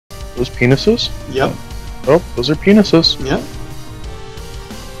Those penises? Yep. Oh, those are penises. Yep.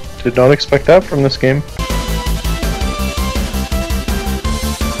 Did not expect that from this game.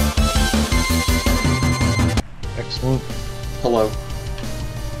 Excellent. Hello.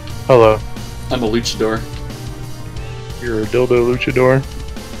 Hello. I'm a luchador. You're a dildo luchador.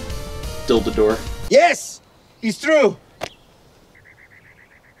 Dildador. Yes! He's through!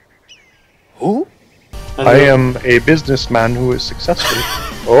 Who? I am a businessman who is successful.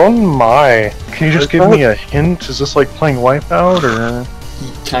 Oh my. Can you just give me a hint? Is this like playing Wipeout or?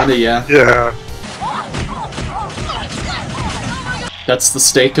 Kinda, yeah. Yeah. That's the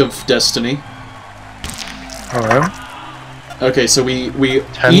stake of destiny. Alright. Okay, so we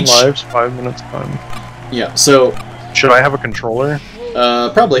 10 each... lives, 5 minutes time. Yeah, so... Should I have a controller?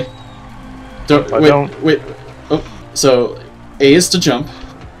 Probably. I don't. Wait. Oh, so A is to jump.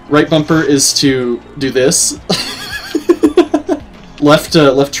 Right bumper is to do this. left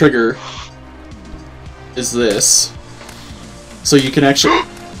trigger is this. So you can actually...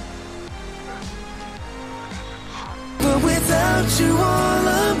 But without you, all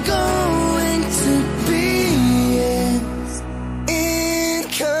I'm going to be is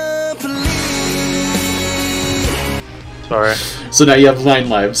incomplete. Sorry. So now you have 9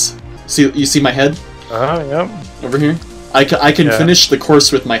 lives. See, you see my head? Yep. Over here? I can finish the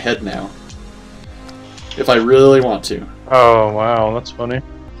course with my head now. If I really want to. Oh, wow, that's funny.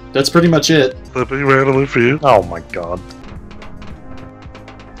 That's pretty much it. Flipping randomly for you. Oh my god.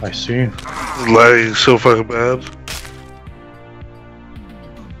 I see. Lagging so fucking bad.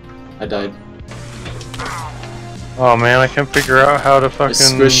 I died. Oh man, I can't figure out how to I fucking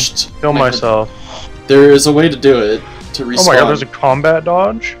squished kill my head. myself. There is a way to do it, to respawn. Oh my god, there's a combat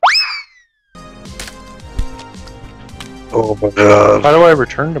dodge? Oh my god. How do I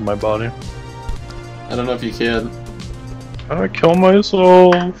return to my body? I don't know if you can. How do I kill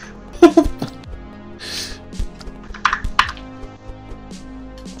myself?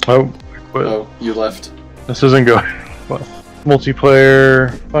 Oh, I quit. Oh, you left. This isn't going well.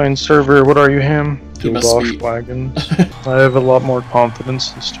 Multiplayer, find server, what are you, Ham? You must Dosh be- wagons. I have a lot more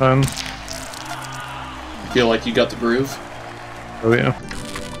confidence this time. Feel like you got the groove? Oh yeah.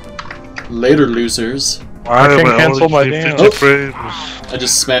 Later, losers. Why I am can I cancel only my seeing damage. 50 frames? I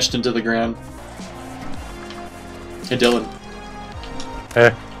just smashed into the ground. Hey, Dylan.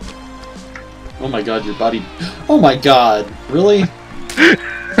 Hey. Oh my god, your body... Oh my god, really?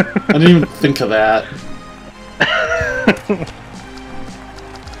 I didn't even think of that.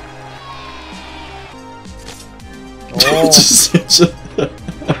 Oh. Just-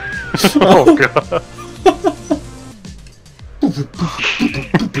 Oh god.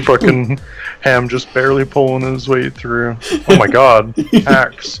 Fucking Ham just barely pulling his way through. Oh my god.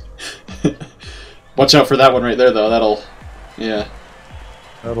 Axe. Watch out for that one right there, though. That'll... Yeah.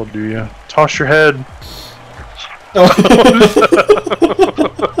 That'll do ya. Toss your head. Oh.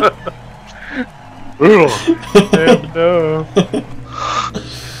 Ham, no.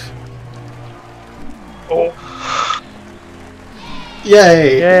 Oh.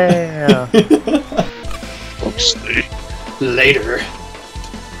 Yay! Yeah. Oopsie. Later.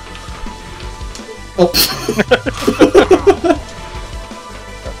 Oh.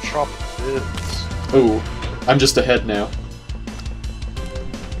 Got chopped bits. Oh, I'm just ahead now.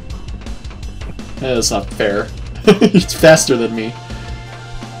 That's not fair. It's faster than me.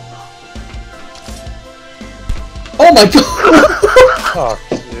 Oh my god! Oh,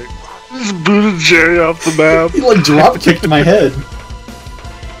 sick. Just booted Jerry off the map. He like drop kicked my head.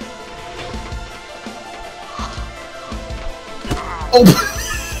 Oh!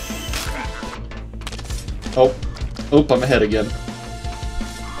 Oh. Oh, I'm ahead again.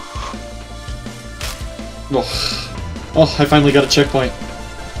 Oh. Oh, I finally got a checkpoint.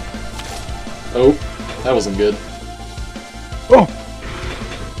 Oh, that wasn't good. Oh!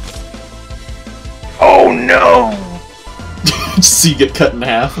 Oh no! Just see you get cut in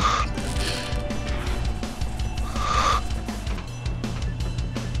half.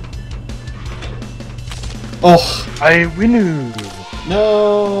 Oh! I win.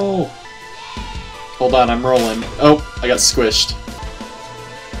 No! Hold on, I'm rolling. Oh, I got squished.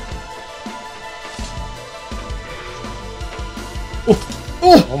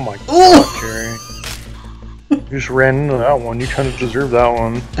 Oh my god, Jerry. You just ran into that one. You kind of deserve that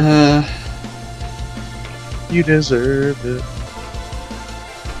one. You deserve it.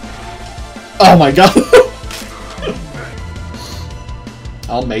 Oh my god!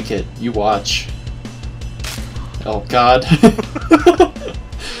 I'll make it. You watch. Oh god.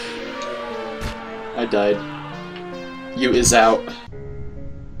 I died. You is out.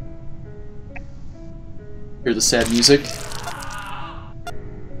 Hear the sad music?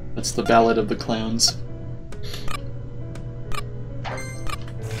 That's the Ballad of the Clowns.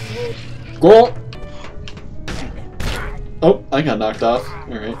 Go! Oh, I got knocked off.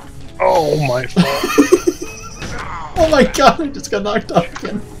 Alright. Oh my fuck. Oh my god, I just got knocked off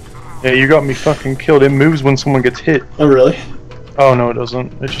again. Yeah, you got me fucking killed. It moves when someone gets hit. Oh, really? Oh no, it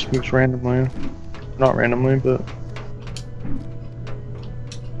doesn't. It just moves randomly. Not randomly, but...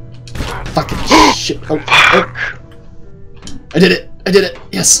 Fucking shit. Oh, oh. I did it! I did it!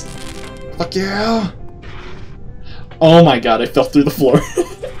 Yes! Fuck yeah! Oh my god, I fell through the floor.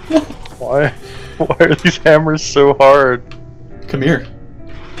 Why? Why are these hammers so hard? Come here.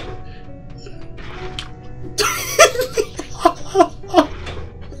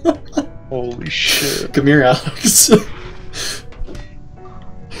 Holy shit. Come here, Alex.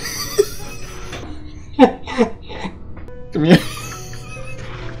 Come here.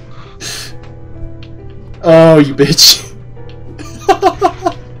 Oh, you bitch.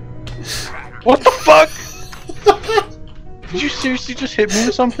 What the fuck? Did you seriously just hit me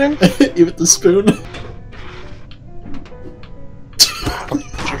with something? I hit you with the spoon.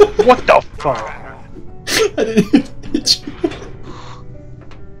 What the fuck? I didn't even hit you.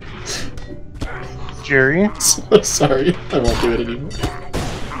 Jerry? So sorry. I won't do it anymore.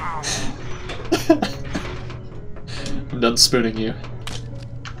 I'm done spooning you.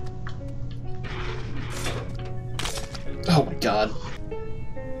 Oh my god.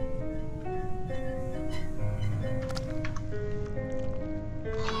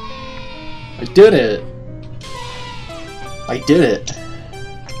 I did it! I did it!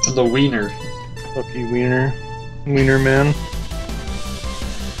 I'm the wiener. Fuck you, wiener. Wiener man.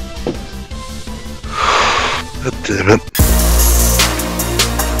 God damn it.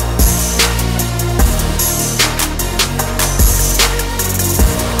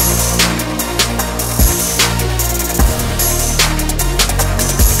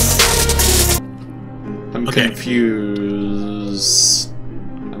 I'm confused.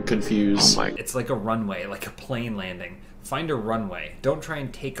 I'm confused. Oh my. It's like a runway, like a plane landing. Find a runway. Don't try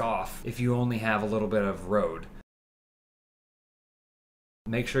and take off if you only have a little bit of road.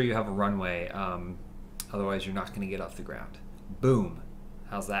 Make sure you have a runway, otherwise you're not going to get off the ground. Boom.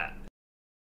 How's that?